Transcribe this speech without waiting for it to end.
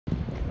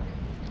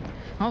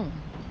Oh,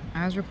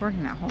 I was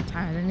recording that whole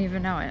time. I didn't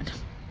even know it.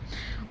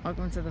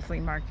 Welcome to the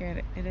flea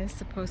market. It is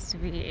supposed to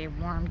be a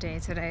warm day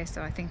today,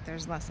 so I think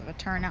there's less of a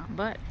turnout,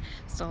 but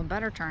still a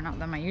better turnout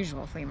than my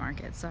usual flea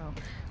market. So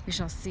we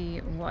shall see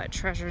what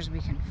treasures we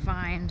can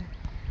find.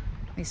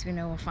 At least we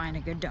know we'll find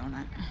a good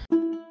donut.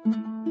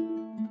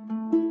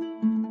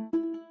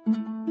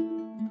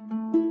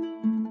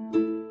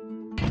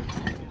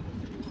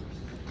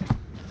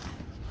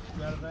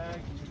 Got a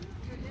bag?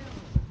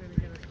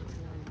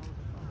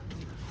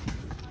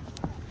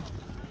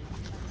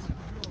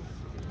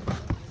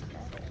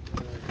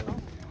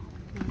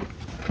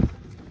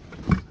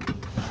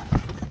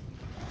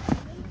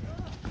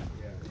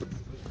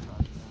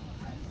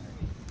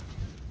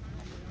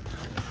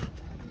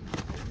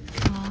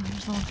 Oh,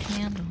 here's all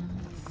candles.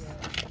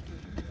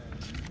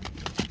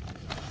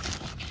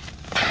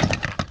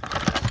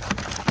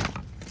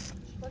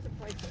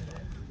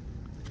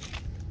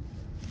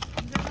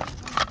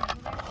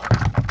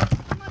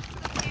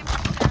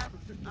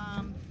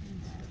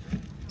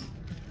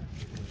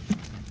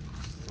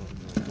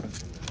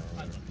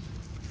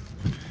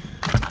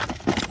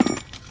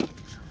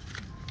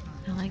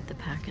 I like the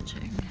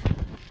packaging.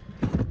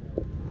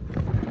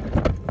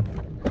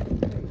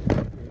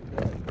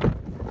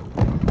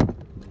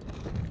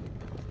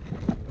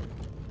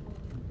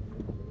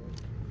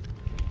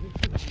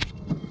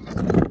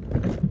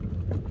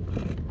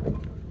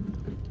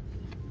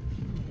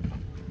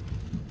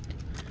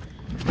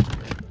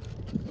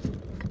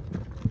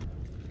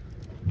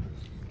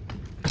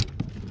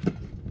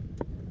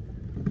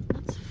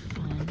 That's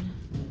fun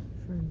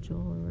for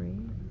jewelry.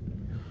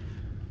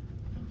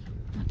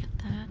 Look at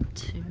that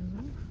too.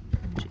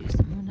 Oh geez,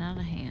 I'm running out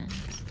of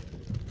hands.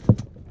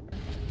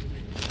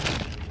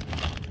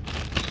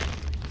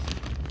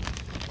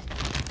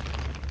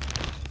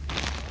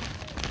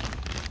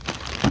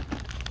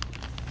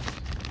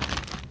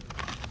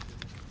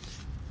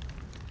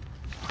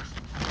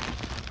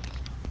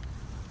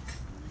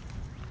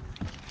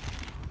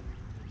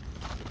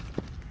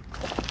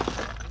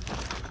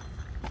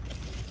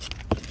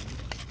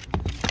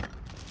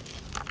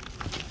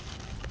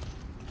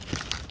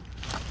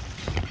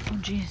 Oh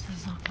geez,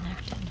 this is all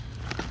connected.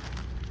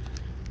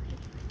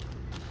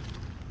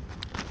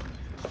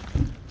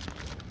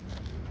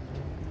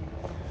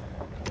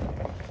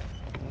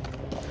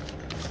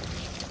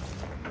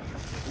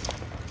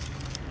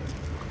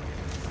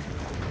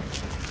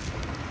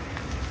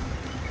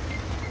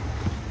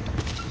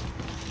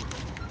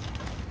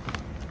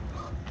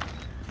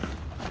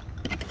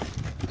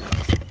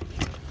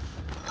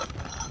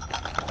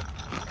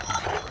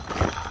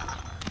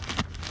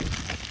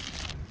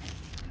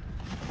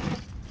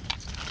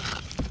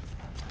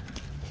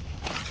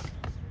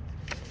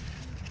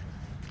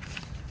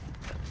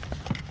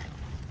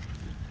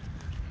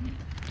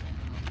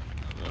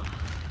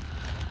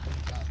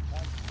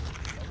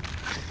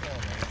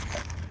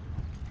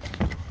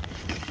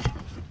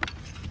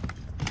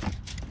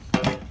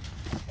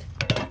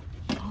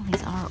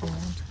 These are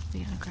old. We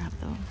gotta grab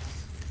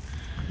those.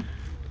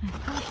 I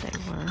thought they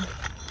were.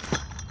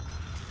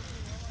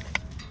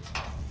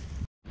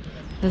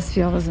 This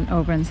field isn't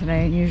open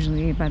today.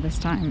 Usually by this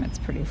time it's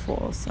pretty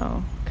full,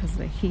 so because of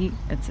the heat,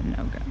 it's a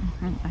no-go.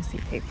 And I see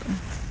paper.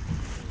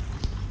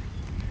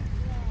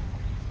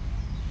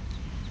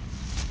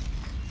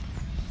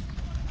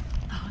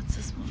 Oh, it's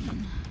this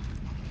woman.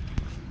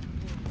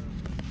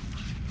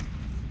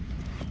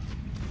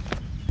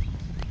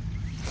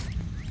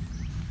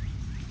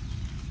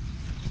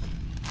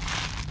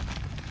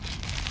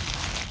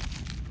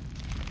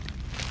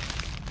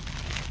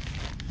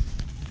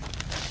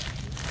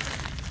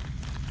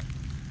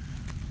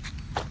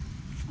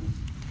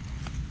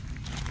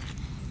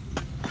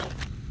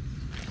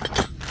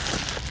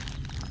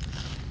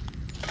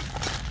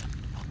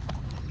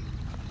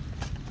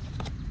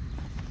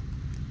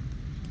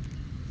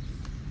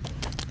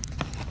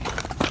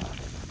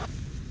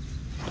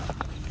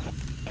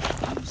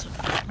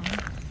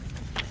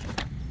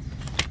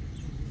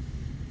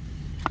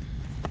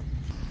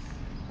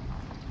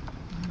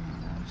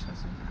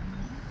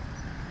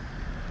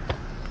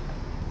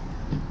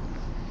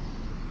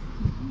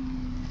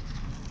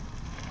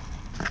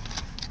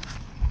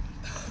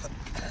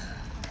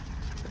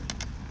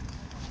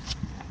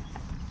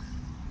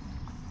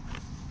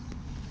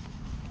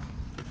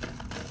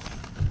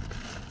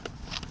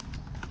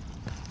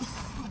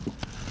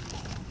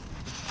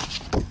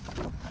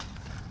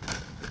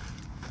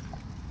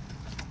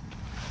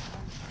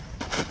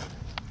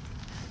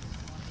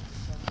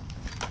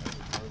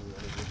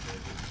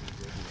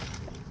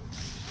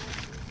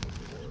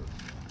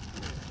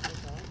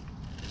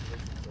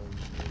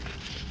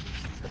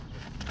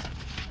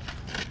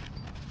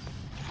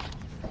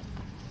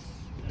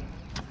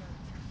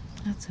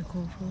 That's a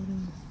cool photo.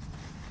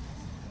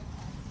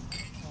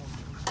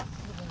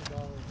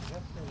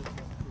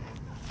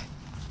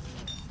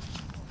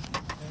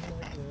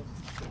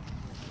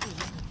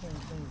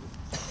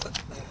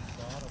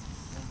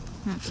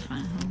 That's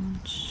fine. How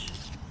much?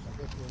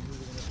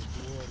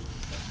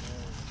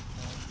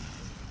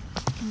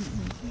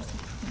 Here's the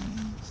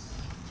price.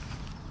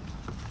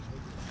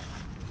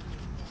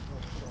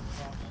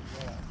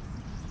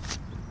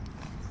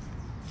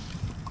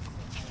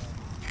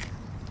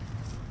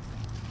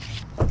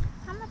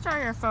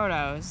 are your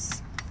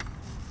photos?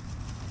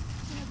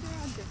 Yeah, they're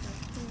all different.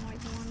 The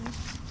white one,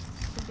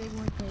 the big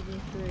one's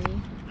maybe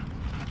 3.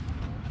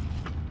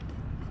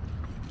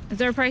 Is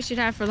there a price you'd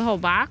have for the whole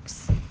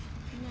box? No,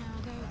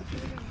 they're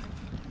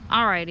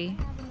Alrighty.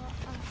 I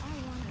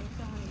wanted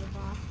selling the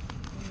box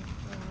in the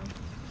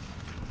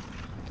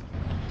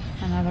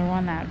store. Another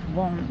one that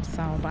won't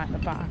sell by the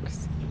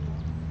box.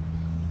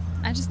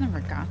 I just never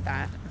got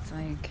that. It's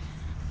like,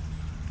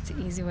 it's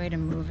an easy way to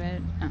move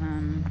it.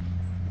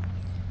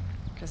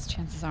 Because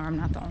chances are I'm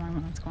not the only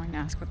one that's going to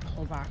ask what the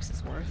whole box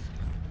is worth.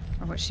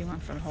 Or what she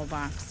went for the whole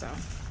box, so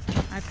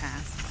I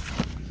pass.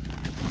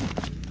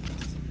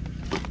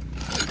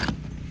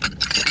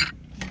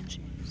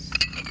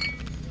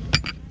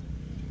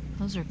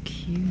 Those are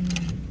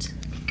cute.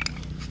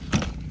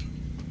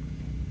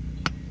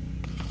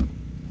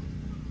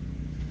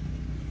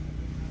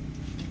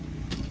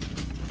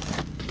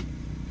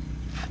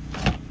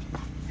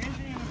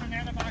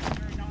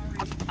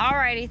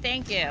 Alrighty,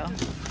 thank you.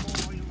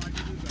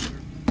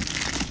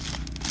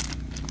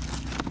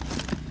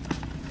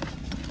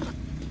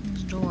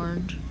 There's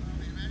George.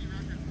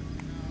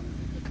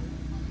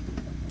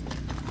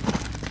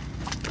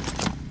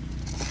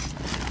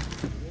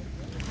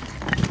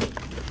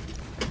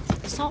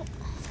 Salt.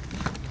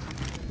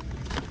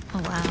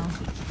 Oh wow.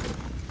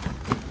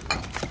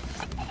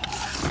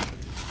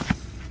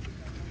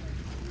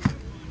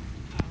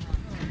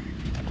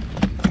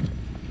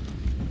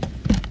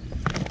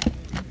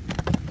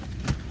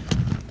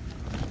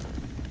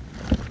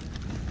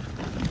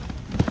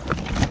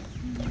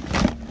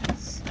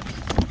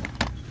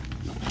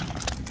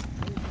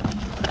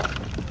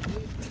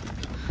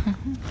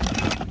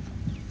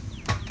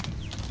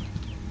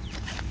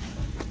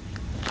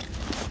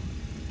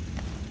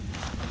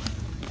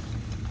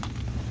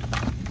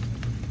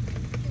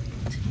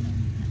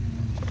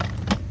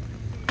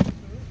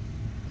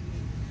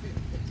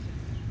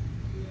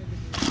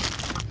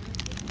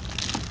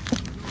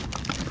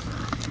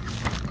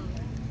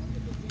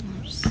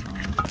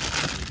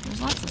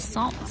 There's lots of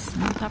salts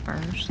and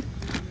peppers.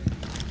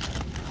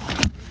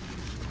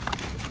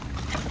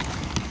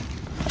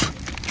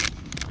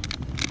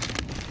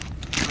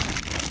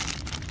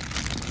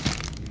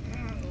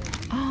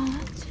 Oh,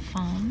 that's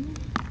fun.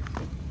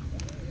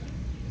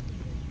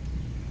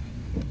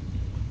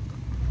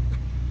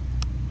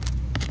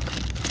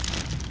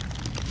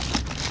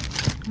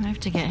 I have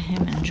to get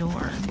him and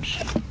George.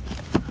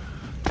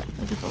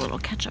 Look at the little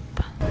ketchup.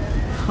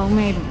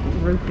 Homemade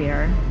root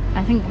beer.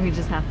 I think we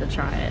just have to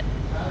try it.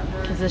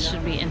 Because this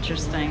should be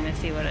interesting to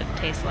see what it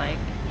tastes like.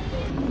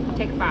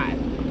 Take 5.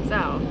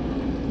 So,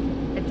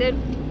 it did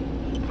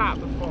pop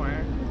before.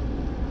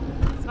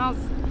 It smells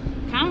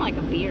kind of like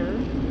a beer.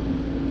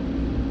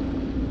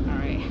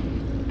 Alright.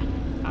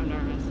 I'm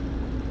nervous.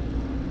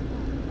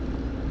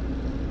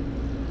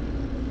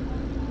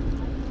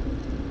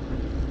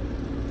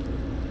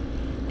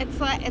 It's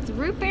like, it's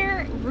root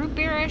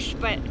beerish,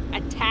 but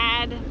a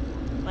tad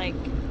like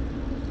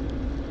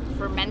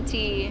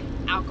fermenty,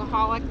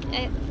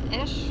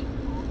 alcoholic-ish.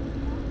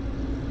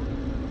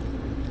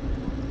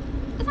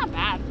 It's not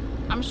bad.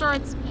 I'm sure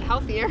it's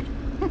healthier.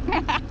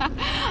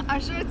 I'm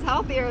sure it's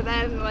healthier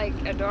than like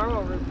a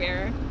normal root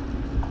beer.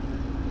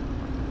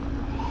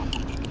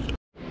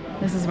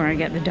 This is where I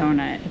get the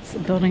donut. It's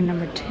building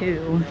number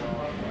 2.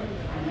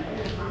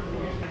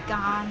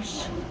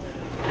 Gosh.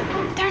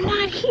 They're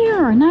not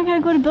here. Now I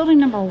gotta go to building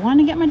number 1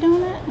 to get my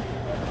donut?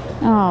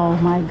 Oh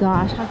my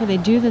gosh, how could they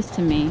do this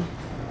to me?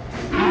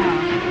 Oh,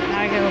 now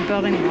I gotta go to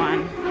building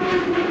 1.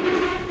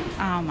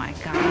 Oh my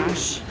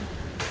gosh.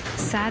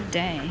 Sad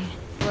day.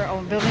 We're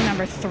on building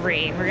number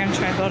 3. We're gonna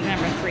try building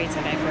number 3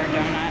 today for a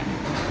donut.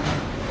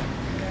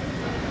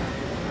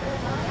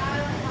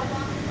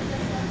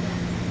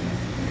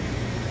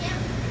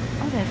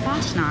 Oh, they have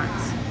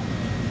Foshnotts.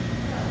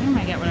 I think I'm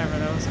gonna get whatever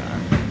those are.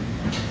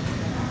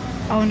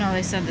 Oh no,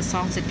 they said the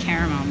salted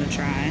caramel to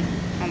try.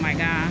 Oh my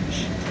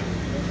gosh.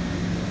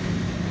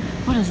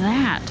 What is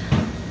that?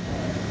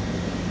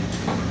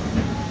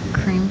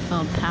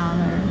 Cream-filled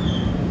powder.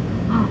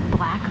 Oh,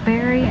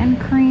 blackberry and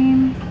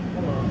cream.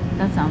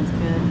 That sounds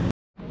good.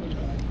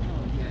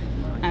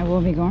 I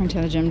will be going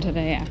to the gym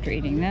today after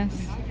eating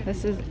this.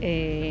 This is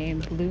a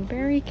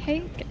blueberry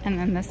cake, and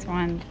then this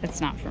one, it's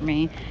not for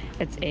me.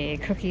 It's a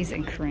cookies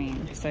and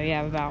cream. So you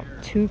have about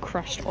 2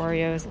 crushed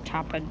Oreos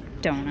atop a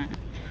donut.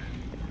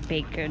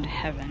 Baked good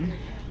heaven.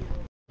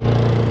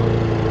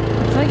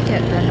 It's like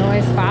the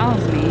noise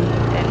follows me.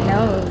 It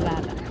knows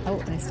that. Oh,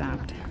 they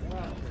stopped.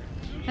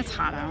 It's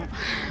hot out.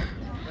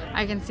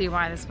 I can see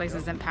why this place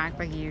isn't packed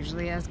like it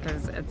usually is,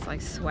 because it's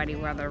like sweaty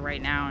weather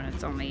right now and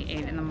it's only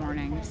 8 in the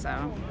morning,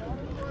 so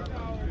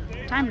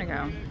time to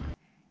go.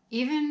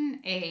 Even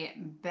a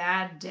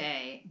bad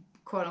day,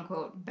 quote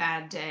unquote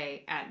bad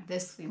day at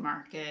this flea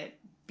market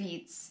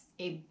beats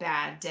a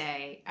bad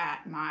day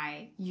at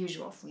my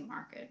usual flea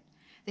market.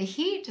 The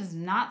heat does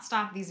not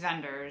stop these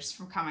vendors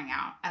from coming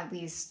out, at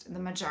least the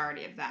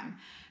majority of them.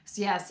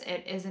 So yes,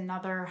 it is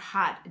another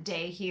hot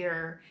day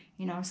here,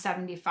 you know,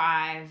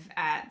 75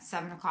 at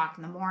 7 o'clock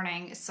in the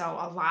morning. So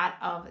a lot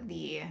of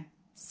the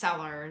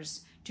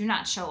sellers do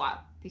not show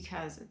up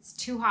because it's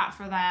too hot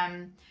for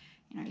them.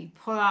 You know, you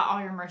pull out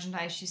all your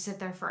merchandise, you sit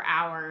there for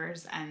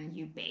hours, and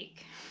you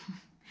bake.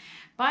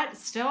 But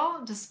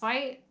still,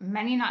 despite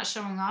many not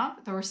showing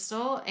up, there was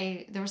still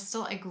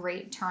a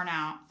great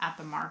turnout at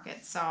the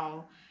market.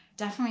 So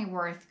definitely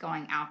worth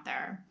going out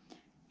there.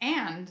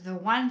 And the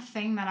one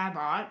thing that I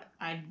bought,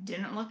 I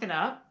didn't look it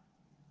up,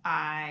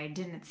 I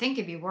didn't think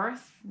it'd be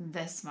worth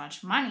this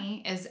much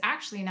money, is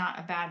actually not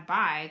a bad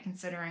buy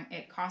considering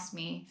it cost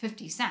me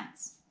 50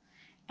 cents.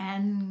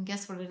 And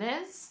guess what it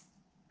is?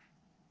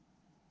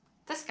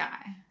 This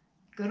guy.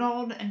 Good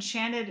old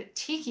enchanted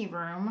tiki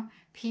room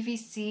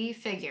PVC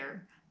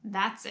figure.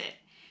 That's it.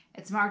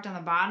 It's marked on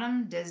the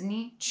bottom,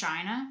 Disney,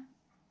 China.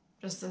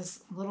 Just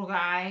this little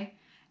guy.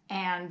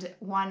 And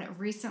one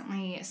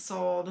recently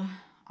sold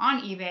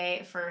on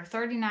eBay for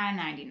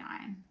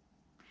 $39.99.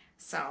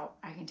 So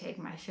I can take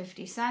my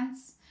 50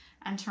 cents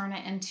and turn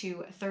it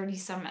into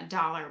 $30-some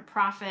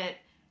profit,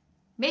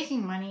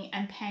 making money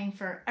and paying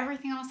for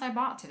everything else I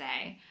bought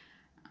today.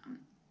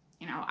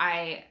 You know,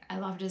 I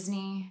love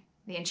Disney,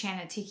 the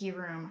Enchanted Tiki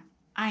Room.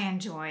 I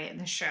enjoy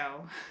the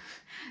show.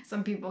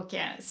 Some people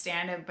can't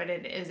stand it, but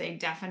it is a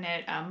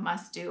definite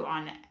must-do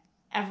on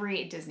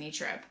every Disney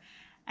trip.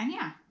 And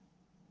yeah,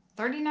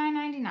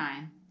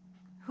 $39.99.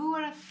 Who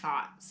would have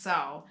thought?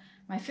 So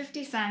my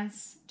 50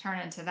 cents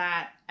turned into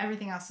that.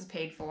 Everything else is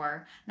paid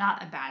for.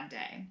 Not a bad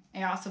day.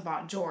 I also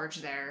bought George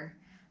there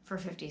for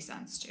 50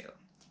 cents too.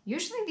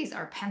 Usually these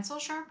are pencil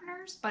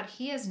sharpeners, but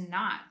he is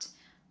not.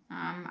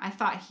 I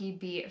thought he'd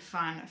be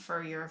fun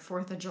for your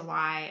 4th of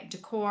July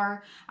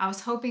decor. I was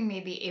hoping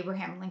maybe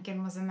Abraham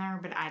Lincoln was in there,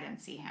 but I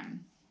didn't see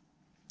him.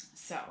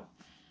 So,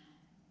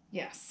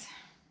 yes,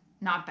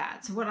 not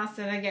bad. So what else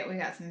did I get? We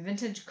got some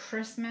vintage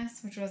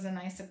Christmas, which was a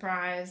nice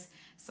surprise.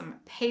 Some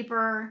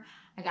paper.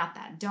 I got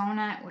that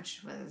donut,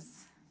 which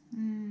was...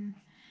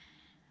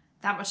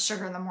 that much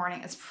sugar in the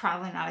morning is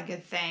probably not a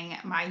good thing.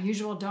 My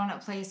usual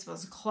donut place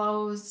was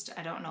closed.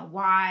 I don't know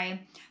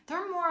why.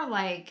 They're more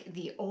like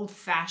the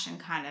old-fashioned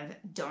kind of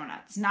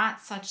donuts,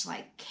 not such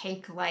like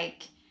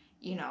cake-like,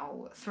 you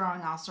know,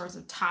 throwing all sorts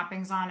of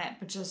toppings on it,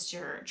 but just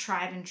your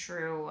tried and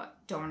true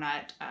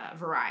donut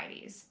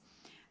varieties.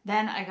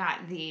 Then I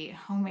got the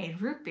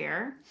homemade root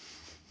beer.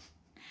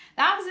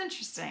 That was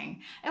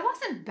interesting. It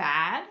wasn't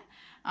bad.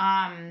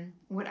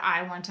 Would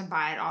I want to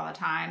buy it all the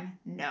time?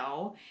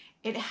 No.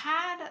 It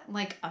had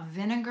like a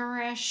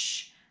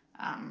vinegarish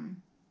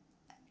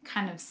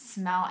kind of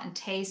smell and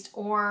taste,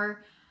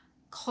 or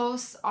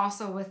close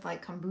also with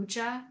like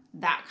kombucha,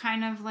 that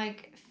kind of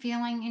like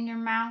feeling in your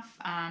mouth.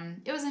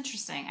 It was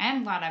interesting. I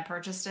am glad I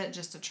purchased it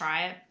just to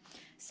try it.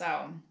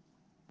 So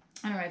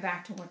anyway,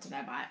 back to what did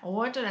I buy?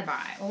 What did I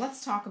buy? Well,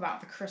 let's talk about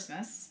the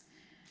Christmas.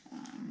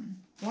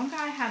 One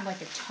guy had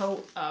like a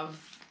tote of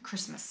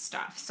Christmas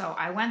stuff, so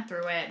I went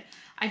through it.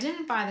 I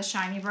didn't buy the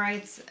Shiny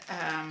Brights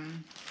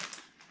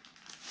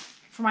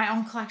for my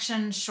own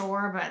collection,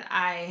 sure, but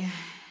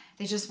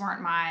they just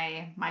weren't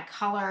my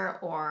color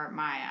or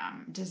my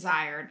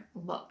desired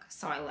look,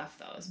 so I left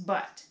those.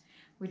 But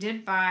we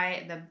did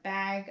buy the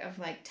bag of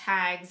like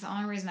tags. The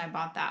only reason I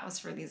bought that was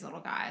for these little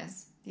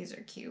guys. These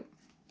are cute.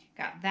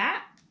 Got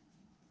that.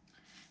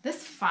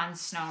 This fun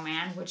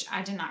snowman, which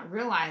I did not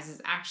realize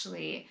is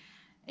actually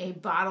a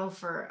bottle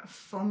for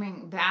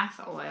foaming bath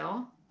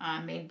oil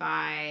made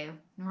by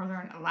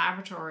Northern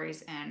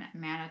Laboratories in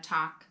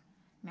Manitowoc,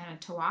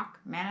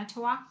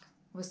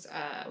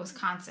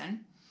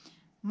 Wisconsin.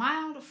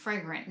 Mild,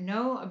 fragrant,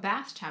 no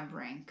bathtub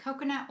ring,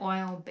 coconut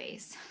oil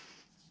base.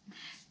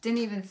 Didn't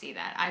even see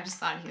that. I just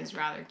thought he was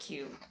rather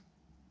cute.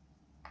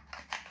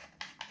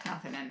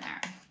 Nothing in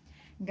there.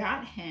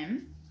 Got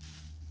him.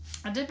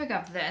 I did pick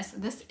up this.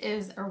 This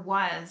is, or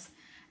was,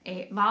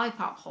 a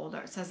lollipop holder.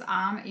 It says,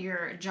 I'm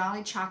your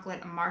Jolly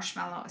Chocolate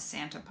Marshmallow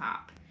Santa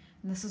Pop.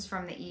 And this is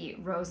from the E.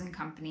 Rosen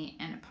Company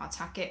in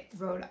Pawtucket,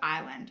 Rhode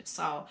Island.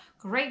 So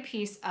great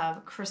piece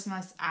of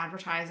Christmas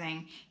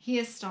advertising. He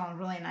is still in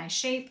really nice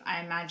shape.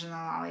 I imagine the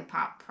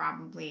lollipop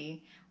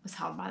probably was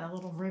held by the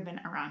little ribbon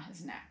around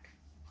his neck.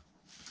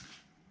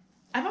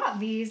 I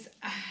bought these.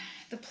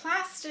 The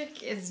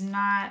plastic is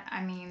not,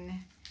 I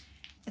mean,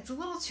 it's a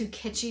little too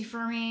kitschy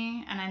for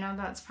me, and I know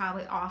that's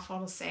probably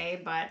awful to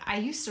say, but I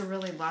used to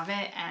really love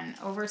it, and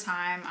over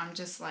time, I'm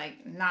just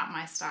like, not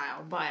my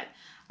style, but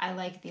I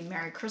like the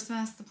Merry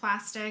Christmas, the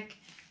plastic.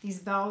 These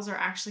bells are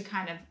actually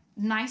kind of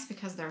nice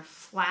because they're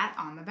flat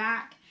on the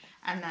back,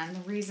 and then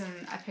the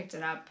reason I picked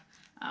it up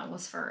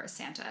was for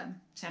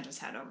Santa's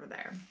head over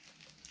there.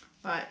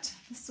 But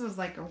this was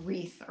like a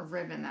wreath, a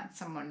ribbon that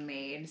someone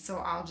made, so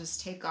I'll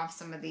just take off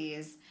some of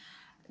these.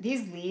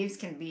 These leaves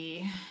can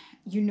be,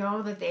 you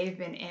know that they've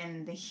been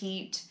in the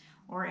heat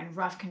or in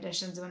rough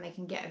conditions when they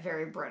can get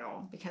very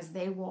brittle because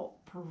they will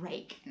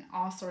break in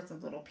all sorts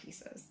of little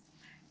pieces.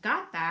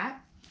 Got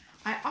that.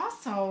 I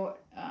also,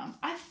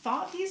 I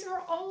thought these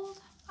were old.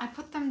 I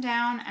put them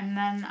down and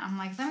then I'm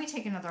like, let me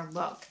take another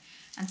look.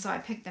 And so I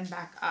picked them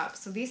back up.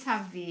 So these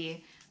have the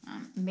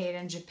Made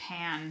in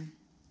Japan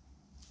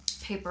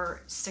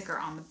paper sticker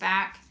on the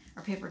back,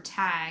 or paper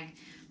tag,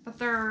 But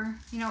they're,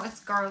 you know, it's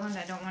garland.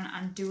 I don't want to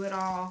undo it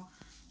all.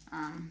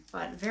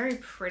 But very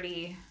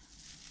pretty,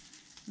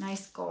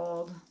 nice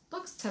gold.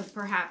 Looks to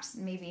perhaps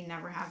maybe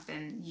never have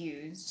been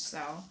used.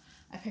 So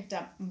I picked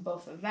up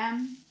both of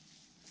them.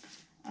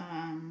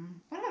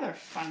 What other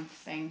fun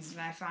things did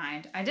I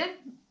find? I did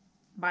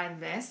buy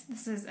this.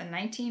 This is a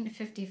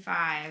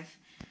 1955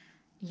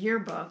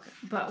 yearbook,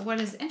 but what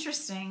is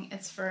interesting,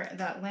 it's for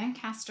the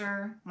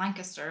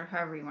Lancaster,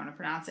 however you want to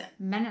pronounce it,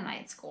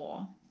 Mennonite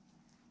school.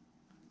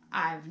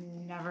 I've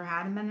never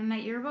had a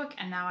Mennonite yearbook,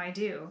 and now I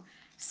do.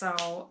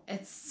 So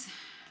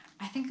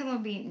I think it'll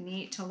be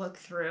neat to look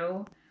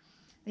through,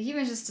 like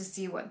even just to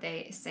see what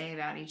they say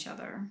about each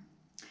other.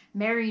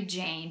 Mary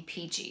Jane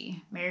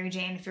Peachy. Mary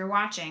Jane, if you're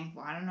watching,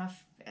 well, I don't know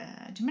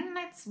if, do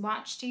Mennonites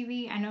watch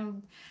TV? I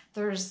know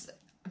there's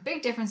a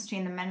big difference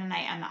between the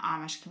Mennonite and the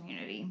Amish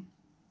community.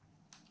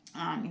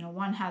 You know,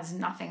 one has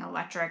nothing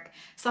electric.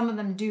 Some of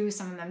them do,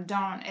 some of them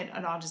don't.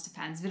 It all just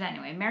depends. But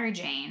anyway, Mary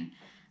Jane.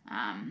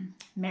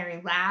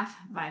 Mary Laugh,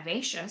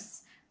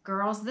 vivacious.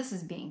 Girls, this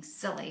is being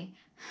silly.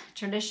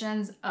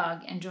 Traditions,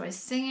 ugh, enjoys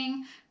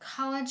singing.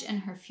 College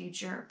and her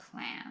future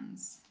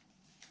plans.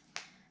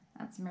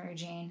 That's Mary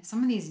Jane.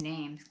 Some of these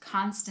names.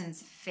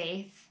 Constance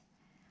Faith.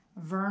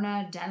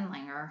 Verna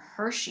Denlinger.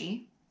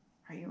 Hershey.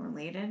 Are you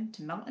related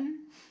to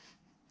Milton?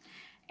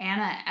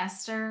 Anna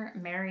Esther.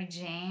 Mary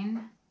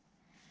Jane.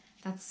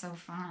 That's so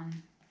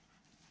fun.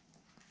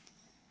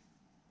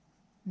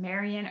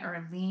 Marion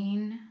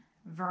Erlene.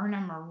 Verna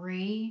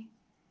Marie.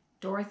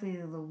 Dorothy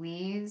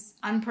Louise.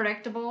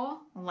 Unpredictable.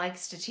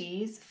 Likes to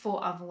tease.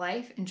 Full of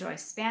life.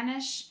 Enjoys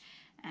Spanish.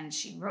 And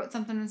she wrote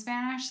something in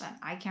Spanish that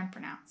I can't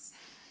pronounce.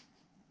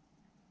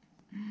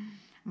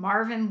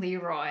 Marvin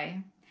Leroy.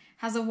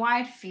 Has a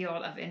wide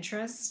field of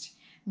interest.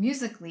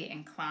 Musically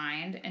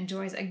inclined.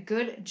 Enjoys a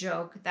good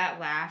joke that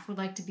laugh. Would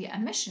like to be a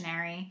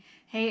missionary.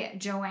 Hey,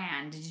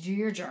 Joanne, did you do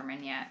your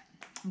German yet?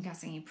 I'm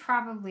guessing you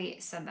probably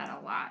said that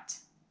a lot.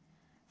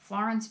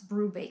 Florence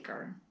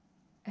Brubaker.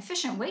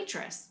 Efficient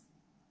waitress.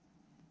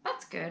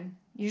 That's good.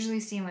 Usually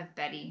seen with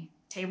Betty.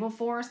 Table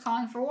 4 is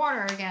calling for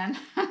water again.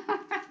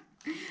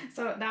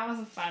 So that was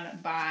a fun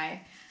buy.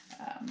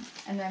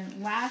 And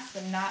then last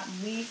but not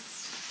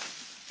least,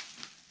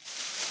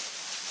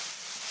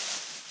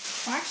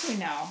 well, actually,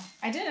 no.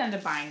 I did end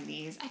up buying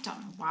these. I don't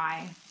know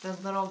why. The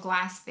little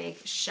glass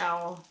bake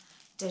shell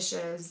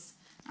dishes.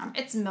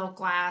 It's milk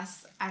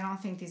glass. I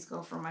don't think these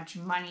go for much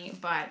money,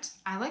 but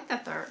I like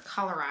that they're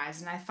colorized,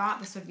 and I thought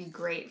this would be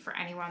great for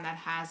anyone that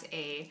has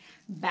a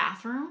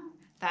bathroom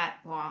that,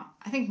 well,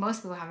 I think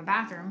most people have a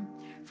bathroom.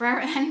 For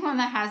anyone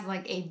that has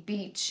like a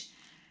beach,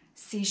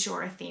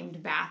 seashore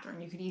themed bathroom,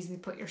 you could easily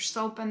put your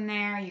soap in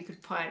there. You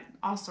could put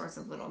all sorts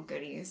of little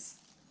goodies.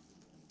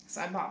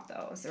 So I bought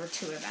those. There were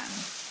 2 of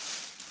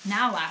them.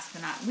 Now, last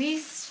but not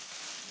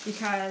least,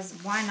 because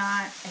why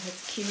not, if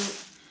it's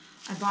cute,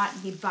 I bought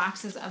the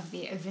boxes of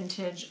the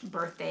vintage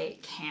birthday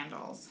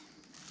candles.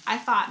 I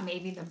thought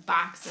maybe the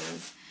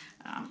boxes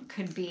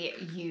could be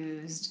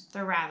used.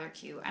 They're rather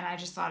cute, and I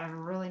just thought of a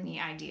really neat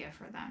idea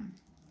for them.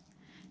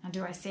 Now,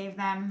 do I save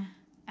them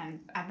and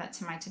add that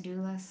to my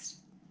to-do list?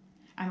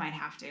 I might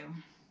have to.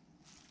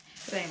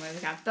 But anyway, we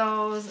got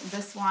those,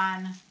 this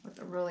one with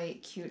the really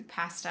cute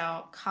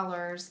pastel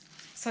colors.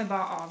 So I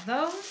bought all of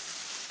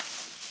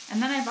those.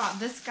 And then I bought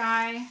this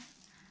guy.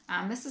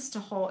 This is to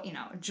hold, you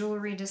know, a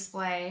jewelry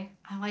display.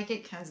 I like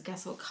it because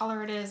guess what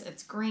color it is?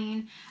 It's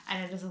green,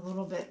 and it is a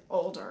little bit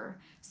older.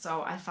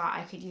 So I thought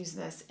I could use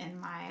this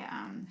in my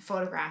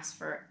photographs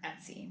for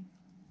Etsy.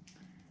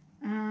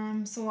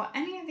 So will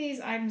any of these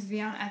items be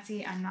on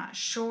Etsy? I'm not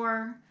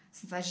sure.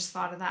 Since I just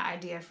thought of that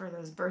idea for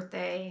those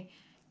birthday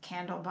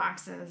candle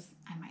boxes,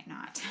 I might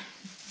not.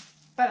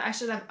 But I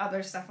should have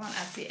other stuff on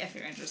Etsy if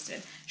you're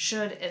interested.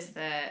 Should is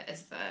the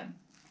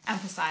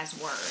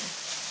emphasized word.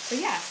 But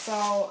yeah,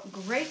 so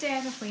great day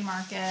at the flea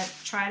market.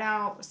 Tried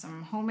out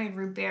some homemade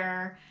root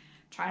beer.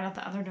 Tried out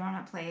the other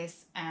donut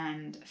place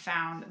and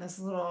found this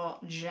little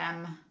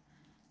gem,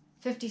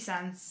 50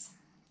 cents,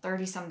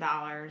 30 some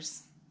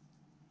dollars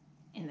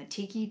in the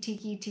tiki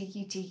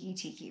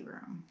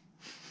room.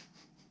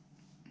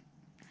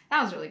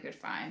 That was a really good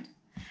find.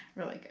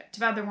 Really good.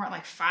 Too bad there weren't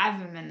like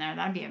 5 of them in there.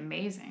 That'd be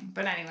amazing.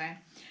 But anyway,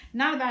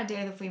 not a bad day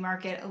at the flea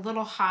market. A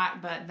little hot,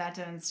 but that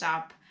didn't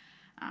stop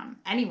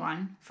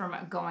anyone from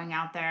going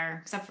out there,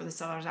 except for the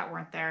sellers that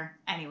weren't there.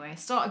 Anyway,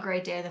 still a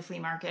great day at the flea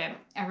market.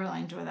 I really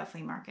enjoy that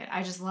flea market.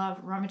 I just love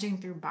rummaging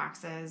through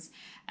boxes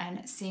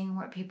and seeing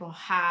what people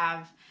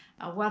have,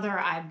 whether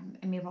I'm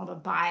able to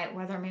buy it,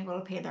 whether I'm able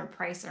to pay their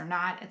price or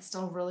not. It's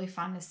still really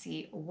fun to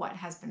see what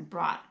has been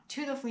brought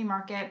to the flea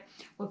market,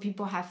 what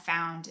people have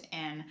found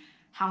in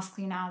house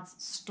cleanouts,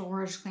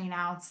 storage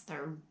cleanouts,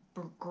 their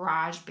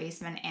garage,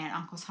 basement, and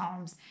uncle's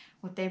homes,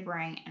 what they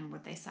bring and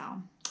what they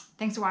sell.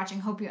 Thanks for watching.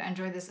 Hope you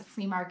enjoyed this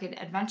flea market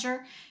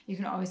adventure. You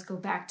can always go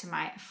back to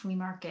my flea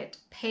market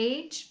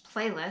page,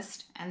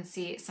 playlist, and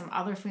see some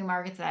other flea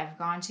markets that I've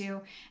gone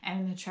to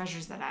and the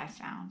treasures that I've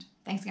found.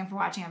 Thanks again for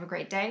watching. Have a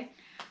great day.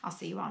 I'll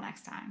see you all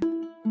next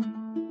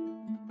time.